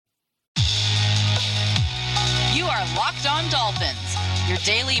are Locked On Dolphins, your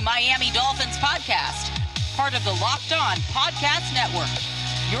daily Miami Dolphins podcast, part of the Locked On Podcast Network,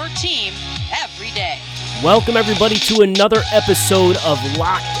 your team every day. Welcome, everybody, to another episode of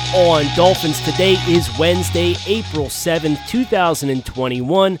Locked On Dolphins. Today is Wednesday, April 7th,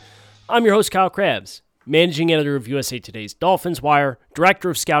 2021. I'm your host, Kyle Krabs, managing editor of USA Today's Dolphins Wire,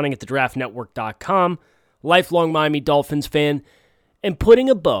 director of scouting at thedraftnetwork.com, lifelong Miami Dolphins fan, and putting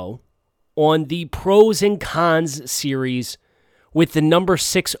a bow on the pros and cons series with the number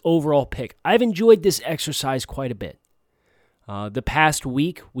 6 overall pick. I've enjoyed this exercise quite a bit. The past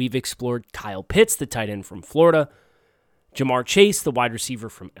week, we've explored Kyle Pitts, the tight end from Florida, Ja'Marr Chase, the wide receiver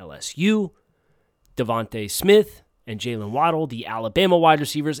from LSU, Devontae Smith, and Jalen Waddle, the Alabama wide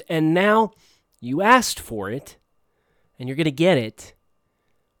receivers, and now you asked for it, and you're going to get it,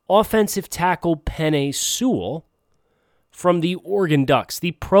 offensive tackle Penei Sewell from the Oregon Ducks.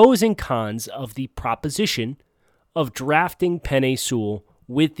 The pros and cons of the proposition of drafting Penei Sewell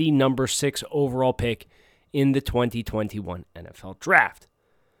with the number 6 overall pick in the 2021 NFL Draft.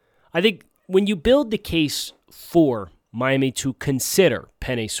 I think when you build the case for Miami to consider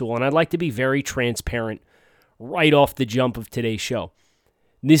Penei Sewell, and I'd like to be very transparent right off the jump of today's show,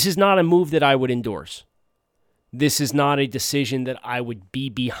 this is not a move that I would endorse. This is not a decision that I would be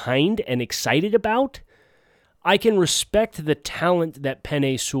behind and excited about. I can respect the talent that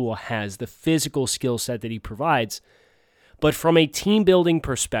Penei Sewell has, the physical skill set that he provides, but from a team-building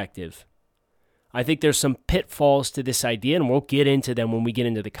perspective, I think there's some pitfalls to this idea, and we'll get into them when we get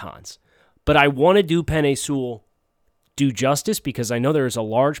into the cons. But I want to do Penei Sewell due justice because I know there is a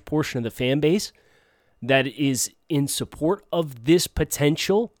large portion of the fan base that is in support of this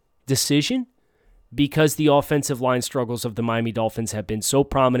potential decision because the offensive line struggles of the Miami Dolphins have been so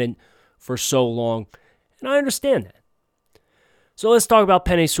prominent for so long, and I understand that. So let's talk about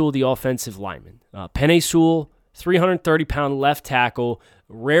Penei Sewell, the offensive lineman. Penei Sewell, 330-pound left tackle,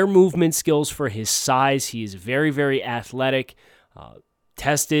 rare movement skills for his size. He is very, very athletic,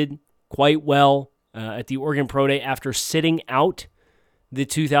 tested quite well at the Oregon Pro Day after sitting out the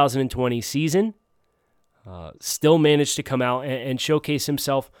 2020 season. Still managed to come out and showcase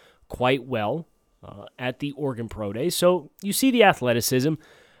himself quite well at the Oregon Pro Day. So you see the athleticism.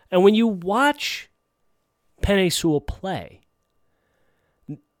 And when you watch Penei Sewell play,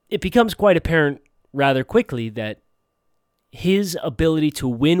 it becomes quite apparent rather quickly that his ability to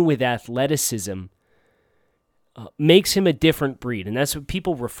win with athleticism makes him a different breed. And that's what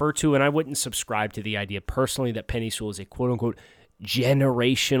people refer to, and I wouldn't subscribe to the idea personally that Penei Sewell is a quote-unquote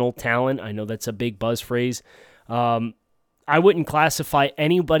generational talent. I know that's a big buzz phrase. I wouldn't classify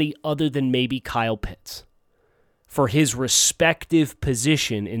anybody other than maybe Kyle Pitts for his respective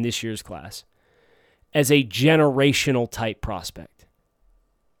position in this year's class as a generational type prospect.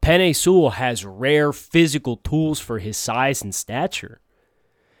 Penei Sewell has rare physical tools for his size and stature.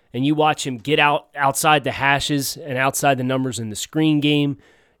 And you watch him get outside the hashes and outside the numbers in the screen game.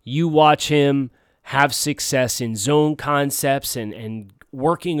 You watch him have success in zone concepts and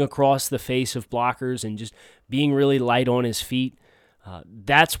working across the face of blockers and just being really light on his feet.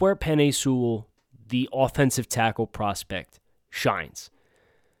 That's where Penei Sewell, the offensive tackle prospect, shines.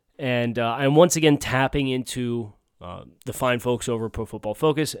 And I'm once again tapping into the fine folks over at Pro Football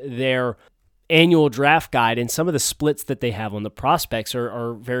Focus. Their annual draft guide and some of the splits that they have on the prospects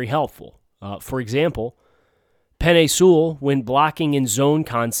are very helpful. For example, Penei Sewell, when blocking in zone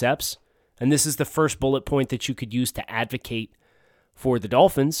concepts, and this is the first bullet point that you could use to advocate for the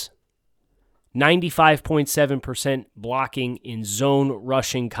Dolphins, 95.7% blocking in zone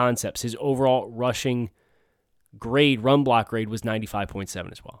rushing concepts. His overall rushing grade, run block grade, was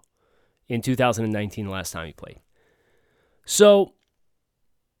 95.7 as well in 2019, the last time he played. So,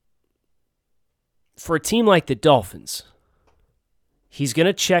 for a team like the Dolphins, he's going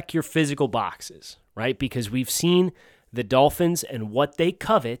to check your physical boxes, right? Because we've seen the Dolphins and what they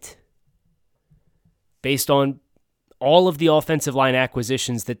covet based on all of the offensive line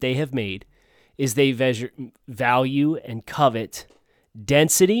acquisitions that they have made is they value and covet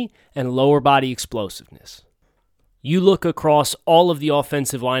density and lower body explosiveness. You look across all of the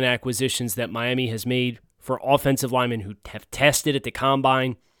offensive line acquisitions that Miami has made for offensive linemen who have tested at the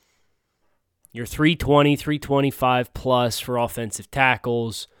combine, your 320, 325 plus for offensive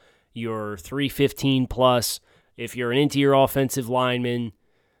tackles, your 315 plus if you're an interior offensive lineman.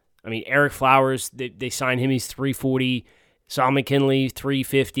 I mean, Eric Flowers, they signed him, he's 340. Saul McKinley,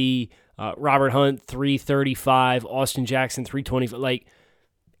 350. Robert Hunt, 335. Austin Jackson, 325. Like,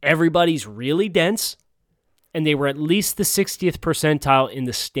 everybody's really dense, and they were at least the 60th percentile in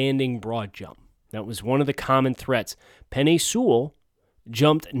the standing broad jump. That was one of the common threats. Penei Sewell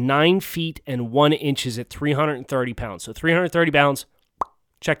jumped 9 feet and 1 inch at 330 pounds. So 330 pounds,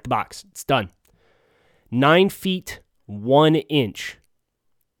 check the box. It's done. 9 feet, 1 inch.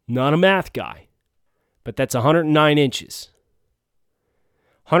 Not a math guy, but that's 109 inches.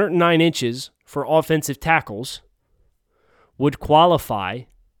 109 inches for offensive tackles would qualify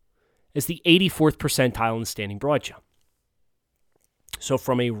as the 84th percentile in the standing broad jump. So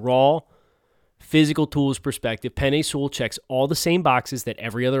from a raw physical tools perspective, Penei Sewell checks all the same boxes that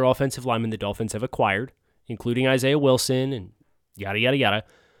every other offensive lineman the Dolphins have acquired, including Isaiah Wilson and yada, yada, yada.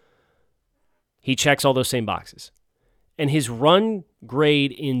 He checks all those same boxes. And his run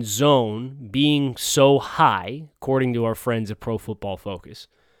grade in zone being so high, according to our friends at Pro Football Focus,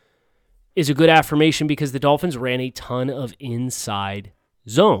 is a good affirmation because the Dolphins ran a ton of inside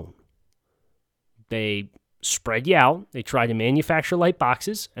zone. They spread you out, they tried to manufacture light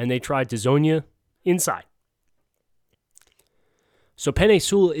boxes, and they tried to zone you inside. So Penei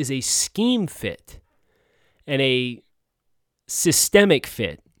Sewell is a scheme fit and a systemic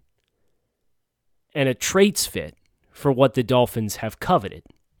fit and a traits fit for what the Dolphins have coveted.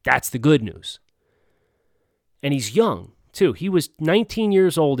 That's the good news. And he's young, too. He was 19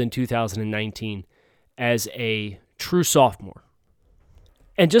 years old in 2019 as a true sophomore.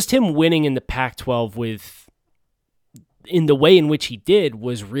 And just him winning in the Pac-12 in the way in which he did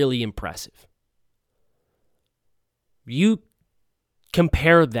was really impressive. You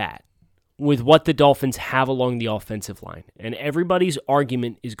compare that with what the Dolphins have along the offensive line, and everybody's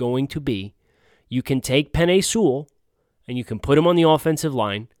argument is going to be you can take Penei Sewell and you can put him on the offensive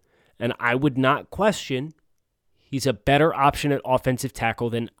line, and I would not question he's a better option at offensive tackle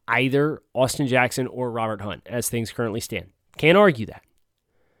than either Austin Jackson or Robert Hunt as things currently stand. Can't argue that.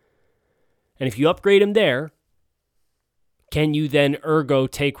 And if you upgrade him there, can you then ergo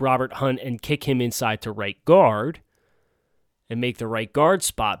take Robert Hunt and kick him inside to right guard and make the right guard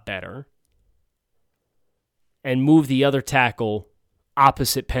spot better and move the other tackle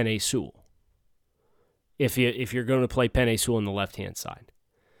opposite Penei Sewell if you're going to play Penei Sewell on the left-hand side?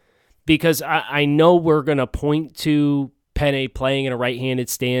 Because I know we're going to point to Penei playing in a right-handed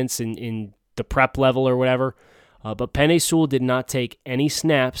stance in the prep level or whatever, but Penei Sewell did not take any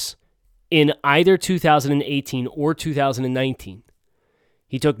snaps in either 2018 or 2019.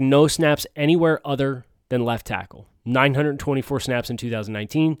 He took no snaps anywhere other than left tackle. 924 snaps in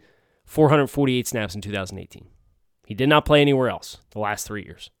 2019, 448 snaps in 2018. He did not play anywhere else the last 3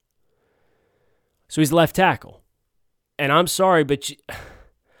 years. So he's left tackle. And I'm sorry, but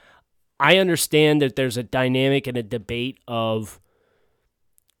I understand that there's a dynamic and a debate of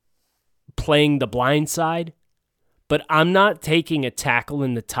playing the blind side, but I'm not taking a tackle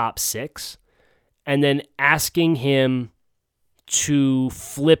in the top 6 and then asking him to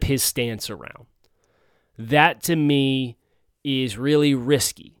flip his stance around. That, to me, is really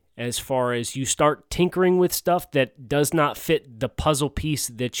risky as far as you start tinkering with stuff that does not fit the puzzle piece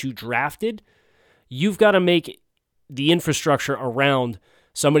that you drafted. You've got to make the infrastructure around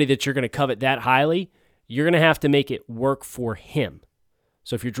somebody that you're going to covet that highly. You're going to have to make it work for him.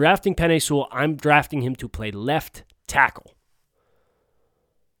 So if you're drafting Penei Sewell, I'm drafting him to play left tackle.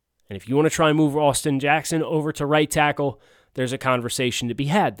 And if you want to try and move Austin Jackson over to right tackle, there's a conversation to be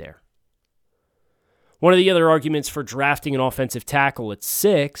had there. One of the other arguments for drafting an offensive tackle at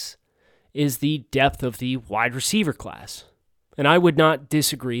 6 is the depth of the wide receiver class. And I would not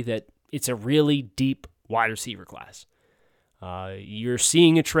disagree that it's a really deep wide receiver class. You're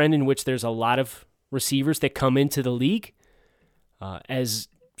seeing a trend in which there's a lot of receivers that come into the league as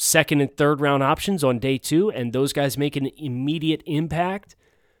second and third round options on day 2, and those guys make an immediate impact.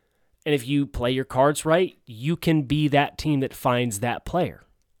 And if you play your cards right, you can be that team that finds that player.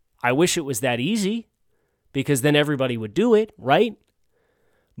 I wish it was that easy, because then everybody would do it, right?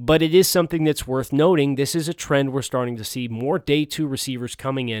 But it is something that's worth noting. This is a trend we're starting to see more day 2 receivers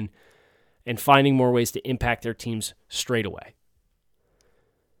coming in and finding more ways to impact their teams straight away.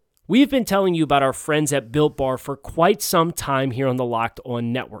 We've been telling you about our friends at Built Bar for quite some time here on the Locked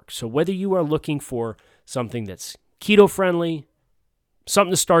On Network. So whether you are looking for something that's keto-friendly,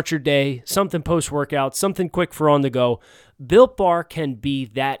 something to start your day, something post-workout, something quick for on the go, Built Bar can be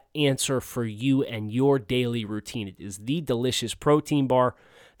that answer for you and your daily routine. It is the delicious protein bar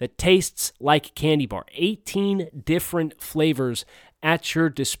that tastes like candy bar. 18 different flavors at your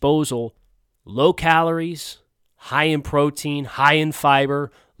disposal. Low calories, high in protein, high in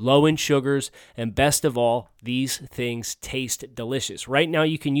fiber, low in sugars, and best of all, these things taste delicious. Right now,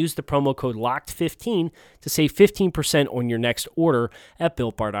 you can use the promo code LOCKED15 to save 15% on your next order at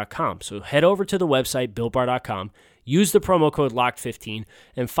BuiltBar.com. So head over to the website, BuiltBar.com, use the promo code LOCKED15,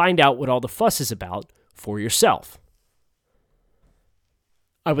 and find out what all the fuss is about for yourself.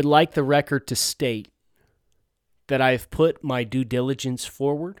 I would like the record to state that I have put my due diligence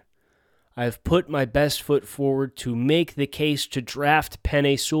forward. I have put my best foot forward to make the case to draft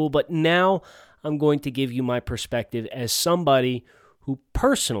Penei Sewell, but now I'm going to give you my perspective as somebody who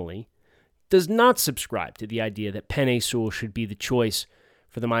personally does not subscribe to the idea that Penei Sewell should be the choice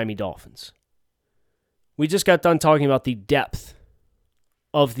for the Miami Dolphins. We just got done talking about the depth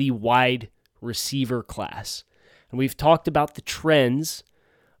of the wide receiver class, and we've talked about the trends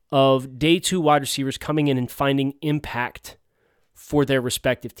of day 2 wide receivers coming in and finding impact for their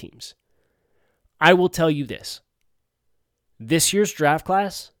respective teams. I will tell you this year's draft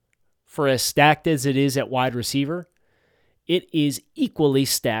class, for as stacked as it is at wide receiver, it is equally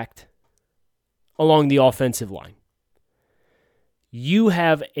stacked along the offensive line. You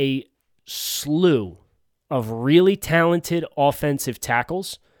have a slew of really talented offensive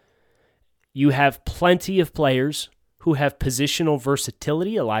tackles. You have plenty of players who have positional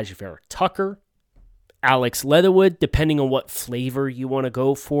versatility. Elijah Vera Tucker, Alex Leatherwood, depending on what flavor you want to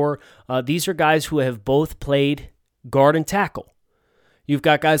go for. These are guys who have both played guard and tackle. You've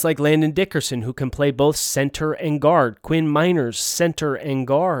got guys like Landon Dickerson who can play both center and guard. Quinn Miners, center and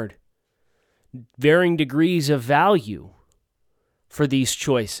guard. Varying degrees of value for these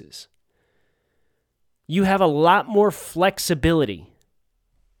choices. You have a lot more flexibility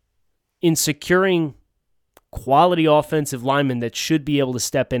in securing quality offensive linemen that should be able to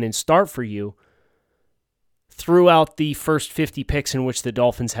step in and start for you throughout the first 50 picks, in which the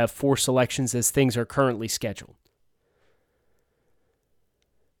Dolphins have 4 selections as things are currently scheduled.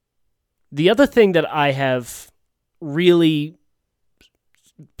 The other thing that I have really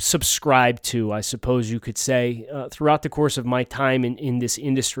subscribed to, I suppose you could say, throughout the course of my time in this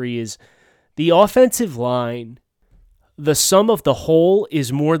industry is the offensive line. The sum of the whole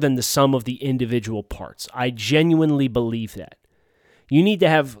is more than the sum of the individual parts. I genuinely believe that. You need to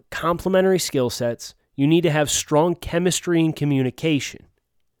have complementary skill sets. You need to have strong chemistry and communication.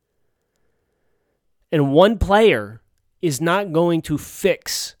 And one player is not going to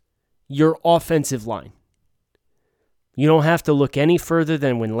fix your offensive line. You don't have to look any further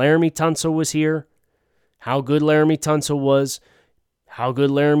than when Laramie Tunsil was here, how good Laramie Tunsil was,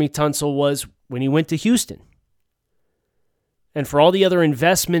 when he went to Houston. And for all the other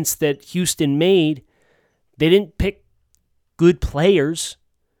investments that Houston made, they didn't pick good players,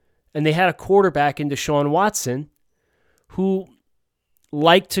 and they had a quarterback in Deshaun Watson who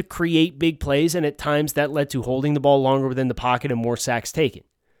liked to create big plays, and at times that led to holding the ball longer within the pocket and more sacks taken.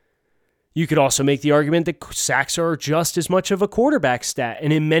 You could also make the argument that sacks are just as much of a quarterback stat,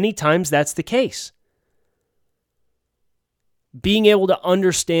 and in many times that's the case. Being able to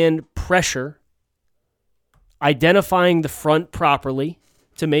understand pressure, identifying the front properly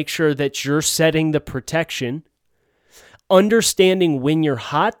to make sure that you're setting the protection, understanding when you're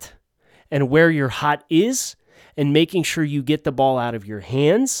hot and where your hot is, and making sure you get the ball out of your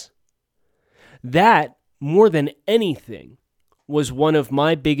hands, that, more than anything, was one of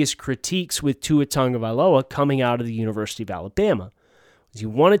my biggest critiques with Tua Tagovailoa coming out of the University of Alabama. He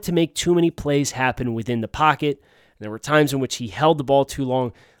wanted to make too many plays happen within the pocket, and there were times in which he held the ball too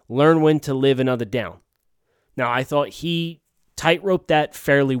long, learn when to live another down. Now, I thought he tightroped that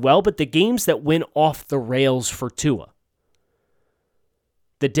fairly well, but the games that went off the rails for Tua,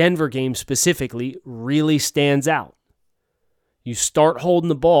 the Denver game specifically, really stands out. You start holding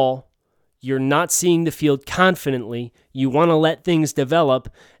the ball, you're not seeing the field confidently, you want to let things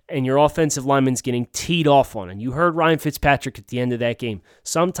develop, and your offensive lineman's getting teed off on. And you heard Ryan Fitzpatrick at the end of that game.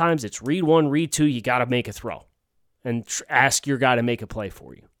 Sometimes it's read 1, read 2, you got to make a throw and ask your guy to make a play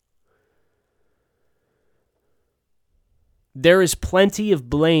for you. There is plenty of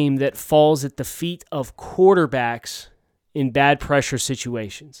blame that falls at the feet of quarterbacks in bad pressure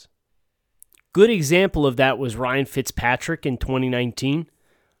situations. Good example of that was Ryan Fitzpatrick in 2019.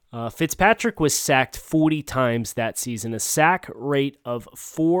 Fitzpatrick was sacked 40 times that season, a sack rate of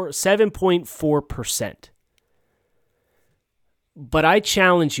 7.4%. But I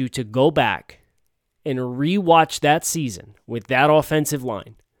challenge you to go back and rewatch that season with that offensive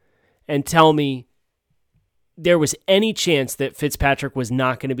line and tell me there was any chance that Fitzpatrick was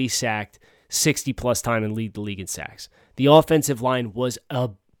not going to be sacked 60-plus times and lead the league in sacks. The offensive line was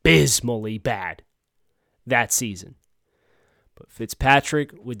abysmally bad that season. But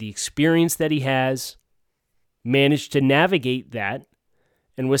Fitzpatrick, with the experience that he has, managed to navigate that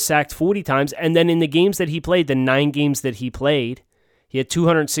and was sacked 40 times. And then in the games that he played, the 9 games that he played, he had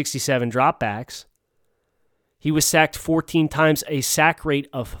 267 dropbacks. He was sacked 14 times, a sack rate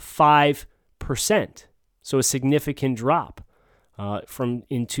of 5%. So a significant drop from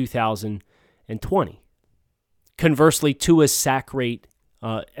in 2020. Conversely, Tua's sack rate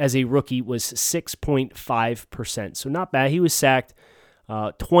as a rookie was 6.5%. So not bad. He was sacked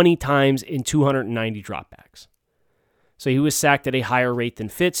 20 times in 290 dropbacks. So he was sacked at a higher rate than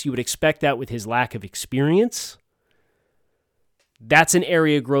Fitz. You would expect that with his lack of experience. That's an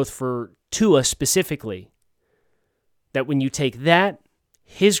area of growth for Tua specifically. That when you take that,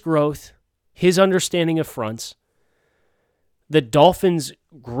 his growth, his understanding of fronts, the Dolphins'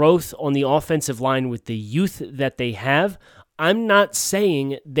 growth on the offensive line with the youth that they have, I'm not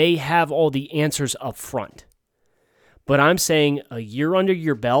saying they have all the answers up front. But I'm saying a year under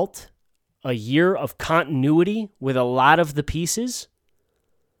your belt, a year of continuity with a lot of the pieces,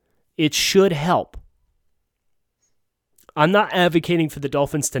 it should help. I'm not advocating for the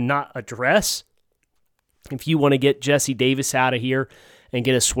Dolphins to not address. If you want to get Jesse Davis out of here and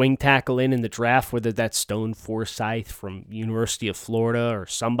get a swing tackle in the draft, whether that's Stone Forsythe from University of Florida or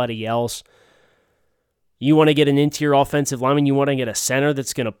somebody else, you want to get an interior offensive lineman, you want to get a center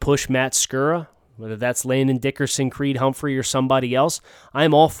that's going to push Matt Skura, whether that's Landon Dickerson, Creed Humphrey, or somebody else,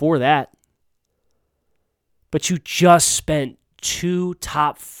 I'm all for that. But you just spent 2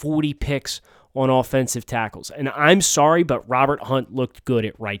 top 40 picks on offensive tackles. And I'm sorry, but Robert Hunt looked good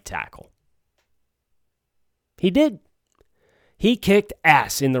at right tackle. He did. He kicked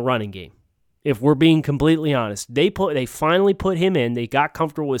ass in the running game. If we're being completely honest, they finally put him in. They got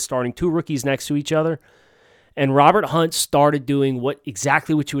comfortable with starting 2 rookies next to each other. And Robert Hunt started doing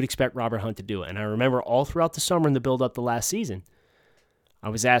exactly what you would expect Robert Hunt to do. And I remember all throughout the summer in the build-up to last season, I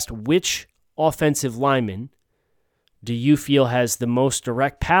was asked, which offensive lineman do you feel has the most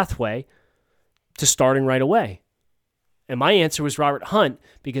direct pathway to starting right away? And my answer was Robert Hunt,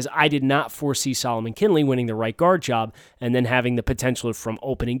 because I did not foresee Solomon Kinley winning the right guard job and then having the potential from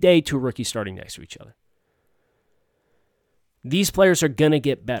opening day 2 rookies starting next to each other. These players are going to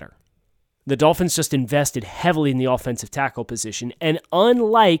get better. The Dolphins just invested heavily in the offensive tackle position, and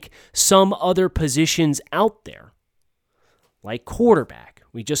unlike some other positions out there, like quarterback,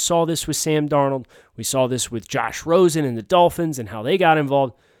 we just saw this with Sam Darnold, we saw this with Josh Rosen and the Dolphins and how they got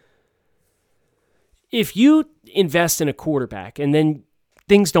involved. If you invest in a quarterback and then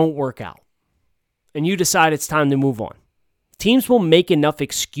things don't work out, and you decide it's time to move on, teams will make enough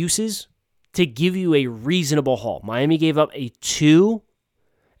excuses to give you a reasonable haul. Miami gave up a 2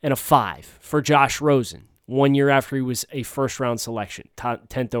 and a 5 for Josh Rosen 1 year after he was a first-round selection,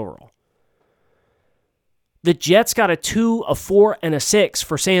 10th overall. The Jets got a 2, a 4, and a 6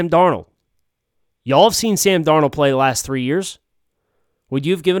 for Sam Darnold. Y'all have seen Sam Darnold play the last 3 years. Would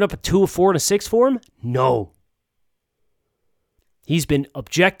you have given up a 2, a 4, and a 6 for him? No. He's been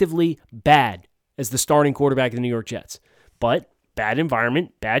objectively bad as the starting quarterback of the New York Jets. But bad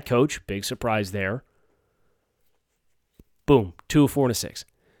environment, bad coach, big surprise there. Boom, 2, a 4, and a 6.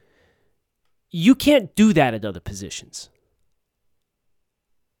 You can't do that at other positions.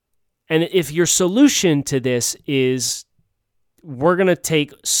 And if your solution to this is we're going to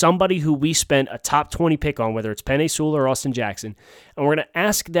take somebody who we spent a top 20 pick on, whether it's Penei Sewell or Austin Jackson, and we're going to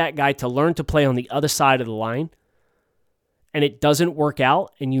ask that guy to learn to play on the other side of the line, and it doesn't work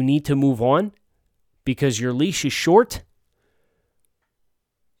out and you need to move on because your leash is short,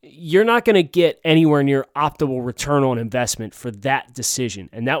 you're not going to get anywhere near optimal return on investment for that decision.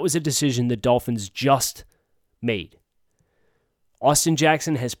 And that was a decision the Dolphins just made. Austin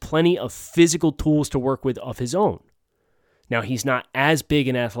Jackson has plenty of physical tools to work with of his own. Now, he's not as big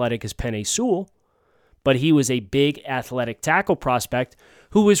and athletic as Penei Sewell, but he was a big athletic tackle prospect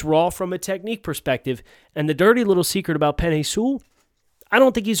who was raw from a technique perspective. And the dirty little secret about Penei Sewell, I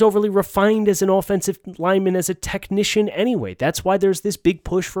don't think he's overly refined as an offensive lineman, as a technician anyway. That's why there's this big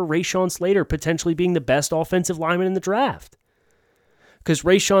push for Rashawn Slater potentially being the best offensive lineman in the draft. Because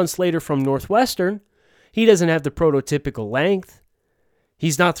Rashawn Slater from Northwestern, he doesn't have the prototypical length.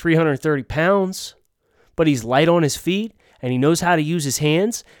 He's not 330 pounds, but he's light on his feet, and he knows how to use his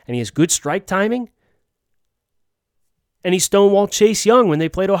hands, and he has good strike timing. And he stonewalled Chase Young when they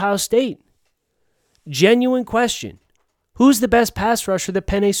played Ohio State. Genuine question. Who's the best pass rusher that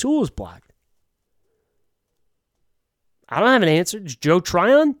Penei Sewell has blocked? I don't have an answer. It's Joe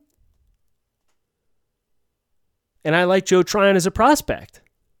Tryon. And I like Joe Tryon as a prospect.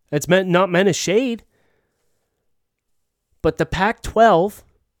 That's not meant as shade. But the Pac-12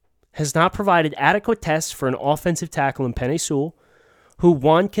 has not provided adequate tests for an offensive tackle in Penei Sewell, who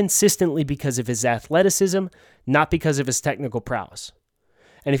won consistently because of his athleticism, not because of his technical prowess.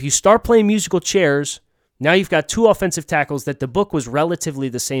 And if you start playing musical chairs, now you've got 2 offensive tackles that the book was relatively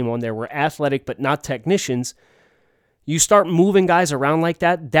the same on. There were athletic but not technicians. You start moving guys around like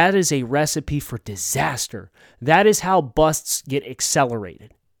that, that is a recipe for disaster. That is how busts get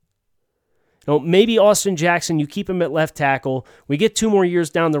accelerated. Maybe Austin Jackson, you keep him at left tackle. We get 2 more years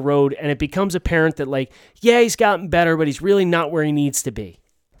down the road, and it becomes apparent that, he's gotten better, but he's really not where he needs to be.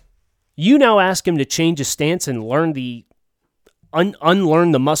 You now ask him to change his stance and learn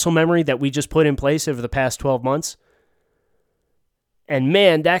unlearn the muscle memory that we just put in place over the past 12 months. And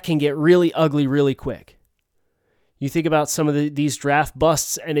man, that can get really ugly really quick. You think about some of these draft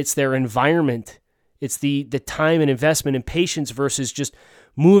busts, and it's their environment. It's the time and investment and patience versus just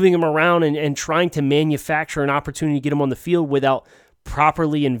moving him around and trying to manufacture an opportunity to get him on the field without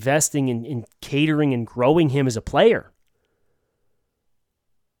properly investing in catering and growing him as a player.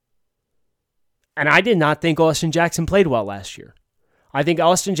 And I did not think Austin Jackson played well last year. I think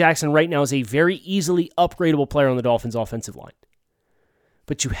Austin Jackson right now is a very easily upgradable player on the Dolphins' offensive line.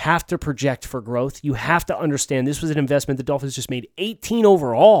 But you have to project for growth. You have to understand this was an investment the Dolphins just made 18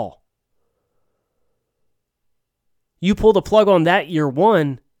 overall. You pull the plug on that year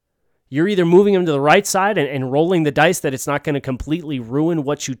one, you're either moving him to the right side and rolling the dice that it's not going to completely ruin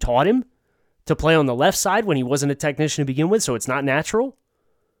what you taught him to play on the left side when he wasn't a technician to begin with, so it's not natural.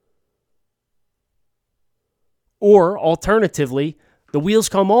 Or alternatively, the wheels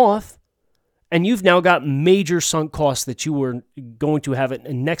come off and you've now got major sunk costs that you were going to have a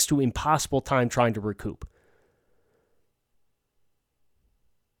next to impossible time trying to recoup.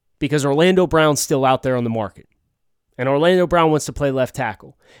 Because Orlando Brown's still out there on the market. And Orlando Brown wants to play left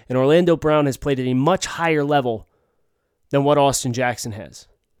tackle. And Orlando Brown has played at a much higher level than what Austin Jackson has.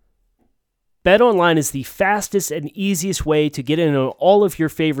 BetOnline is the fastest and easiest way to get in on all of your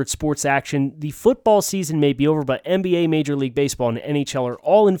favorite sports action. The football season may be over, but NBA, Major League Baseball, and NHL are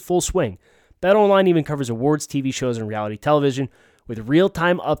all in full swing. BetOnline even covers awards, TV shows, and reality television with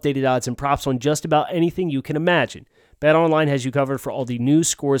real-time updated odds and props on just about anything you can imagine. BetOnline has you covered for all the news,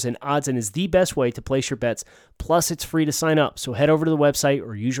 scores, and odds and is the best way to place your bets. Plus, it's free to sign up. So head over to the website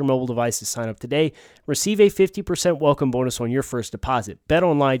or use your mobile device to sign up today. Receive a 50% welcome bonus on your first deposit.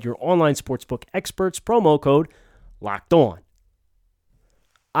 BetOnline, your online sportsbook experts. Promo code LOCKEDON.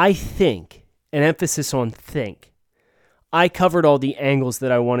 I think, an emphasis on think, I covered all the angles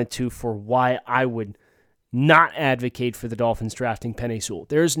that I wanted to for why I would not advocate for the Dolphins drafting Penei Sewell.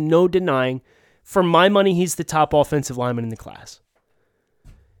 There's no denying. For my money, he's the top offensive lineman in the class.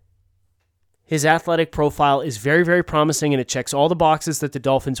 His athletic profile is very, very promising, and it checks all the boxes that the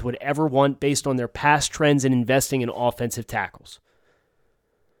Dolphins would ever want based on their past trends in investing in offensive tackles.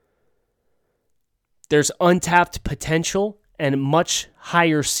 There's untapped potential and much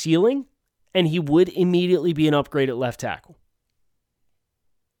higher ceiling, and he would immediately be an upgrade at left tackle.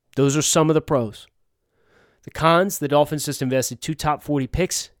 Those are some of the pros. The cons, the Dolphins just invested 2 top 40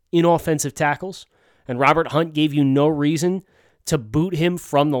 picks in offensive tackles, and Robert Hunt gave you no reason to boot him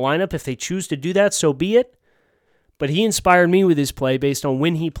from the lineup. If they choose to do that, so be it. But he inspired me with his play based on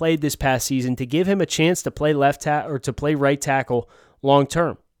when he played this past season to give him a chance to play to play right tackle long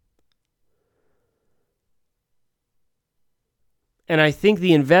term. And I think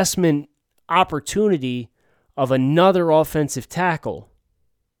the investment opportunity of another offensive tackle,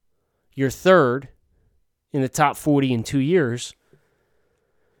 your third in the top 40 in 2 years,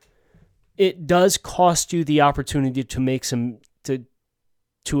 it does cost you the opportunity to make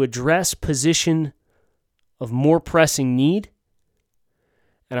to address position of more pressing need.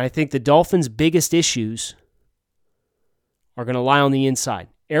 And I think the Dolphins' biggest issues are going to lie on the inside.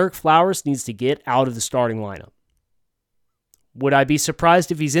 Ereck Flowers needs to get out of the starting lineup. Would I be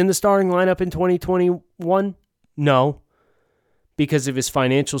surprised if he's in the starting lineup in 2021? No, because of his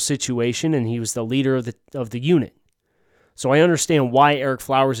financial situation, and he was the leader of the unit. So I understand why Ereck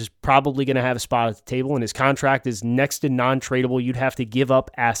Flowers is probably going to have a spot at the table, and his contract is next to non-tradable. You'd have to give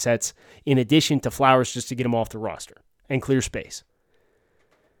up assets in addition to Flowers just to get him off the roster and clear space.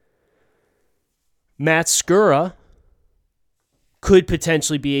 Matt Skura could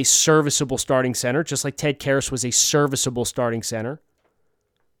potentially be a serviceable starting center, just like Ted Karras was a serviceable starting center.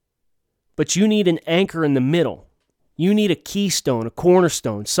 But you need an anchor in the middle. You need a keystone, a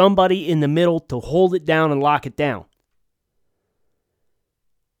cornerstone, somebody in the middle to hold it down and lock it down.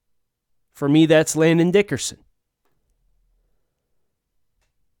 For me, that's Landon Dickerson.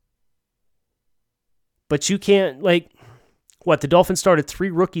 But you can't, the Dolphins started 3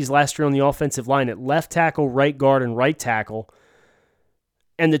 rookies last year on the offensive line at left tackle, right guard, and right tackle.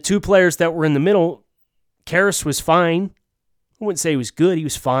 And the 2 players that were in the middle, Karras was fine. I wouldn't say he was good. He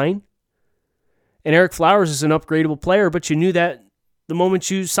was fine. And Ereck Flowers is an upgradable player, but you knew that the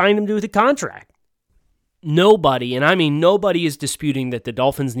moment you signed him to the contract. Nobody, and I mean nobody, is disputing that the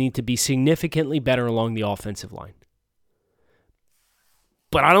Dolphins need to be significantly better along the offensive line.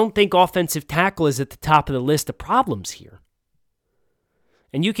 But I don't think offensive tackle is at the top of the list of problems here.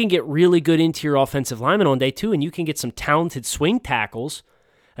 And you can get really good interior offensive linemen on day 2, and you can get some talented swing tackles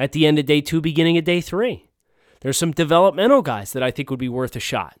at the end of day 2, beginning of day 3. There's some developmental guys that I think would be worth a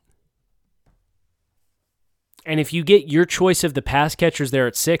shot. And if you get your choice of the pass catchers there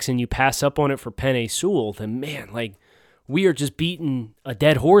at 6 and you pass up on it for Penei Sewell, then man, we are just beating a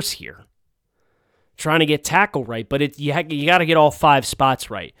dead horse here. Trying to get tackle right, but you got to get all 5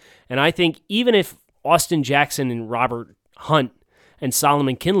 spots right. And I think even if Austin Jackson and Robert Hunt and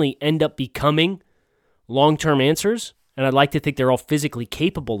Solomon Kinley end up becoming long-term answers, and I'd like to think they're all physically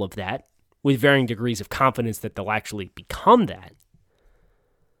capable of that with varying degrees of confidence that they'll actually become that,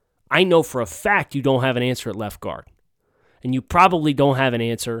 I know for a fact you don't have an answer at left guard. And you probably don't have an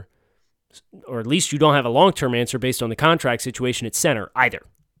answer, or at least you don't have a long-term answer based on the contract situation at center either.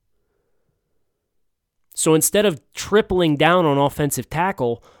 So instead of tripling down on offensive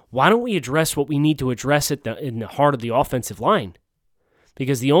tackle, why don't we address what we need to address in the heart of the offensive line?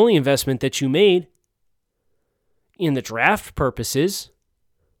 Because the only investment that you made in the draft purposes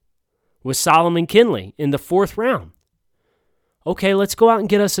was Solomon Kinley in the 4th round. Okay, let's go out and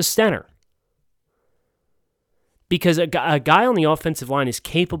get us a center. Because a guy on the offensive line is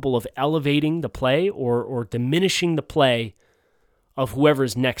capable of elevating the play or diminishing the play of whoever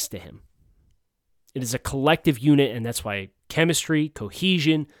is next to him. It is a collective unit, and that's why chemistry,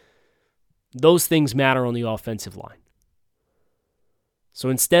 cohesion, those things matter on the offensive line. So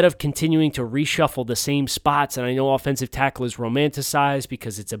instead of continuing to reshuffle the same spots, and I know offensive tackle is romanticized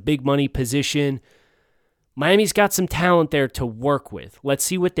because it's a big money position, Miami's got some talent there to work with. Let's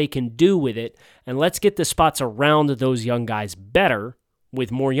see what they can do with it, and let's get the spots around those young guys better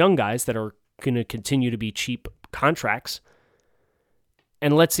with more young guys that are going to continue to be cheap contracts,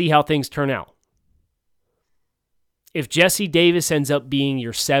 and let's see how things turn out. If Jesse Davis ends up being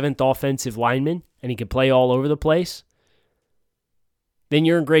your 7th offensive lineman and he can play all over the place, then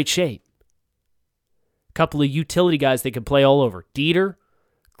you're in great shape. A couple of utility guys that can play all over. Dieter,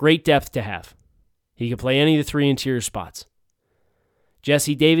 great depth to have. He can play any of the 3 interior spots.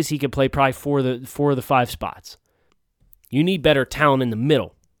 Jesse Davis, he can play probably 4 of the 5 spots. You need better talent in the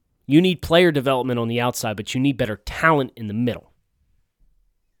middle. You need player development on the outside, but you need better talent in the middle.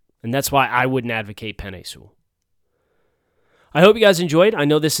 And that's why I wouldn't advocate Penei Sewell. I hope you guys enjoyed. I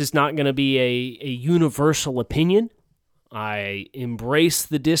know this is not going to be a universal opinion. I embrace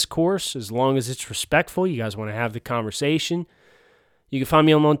the discourse as long as it's respectful. You guys want to have the conversation. You can find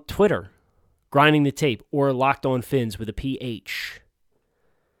me on Twitter, Grinding the Tape, or Locked On Fins with a PH.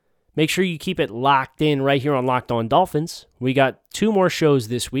 Make sure you keep it locked in right here on Locked On Dolphins. We got 2 more shows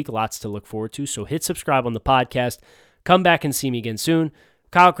this week, lots to look forward to, so hit subscribe on the podcast. Come back and see me again soon.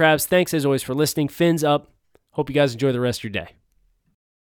 Kyle Krabs, thanks as always for listening. Fins up. Hope you guys enjoy the rest of your day.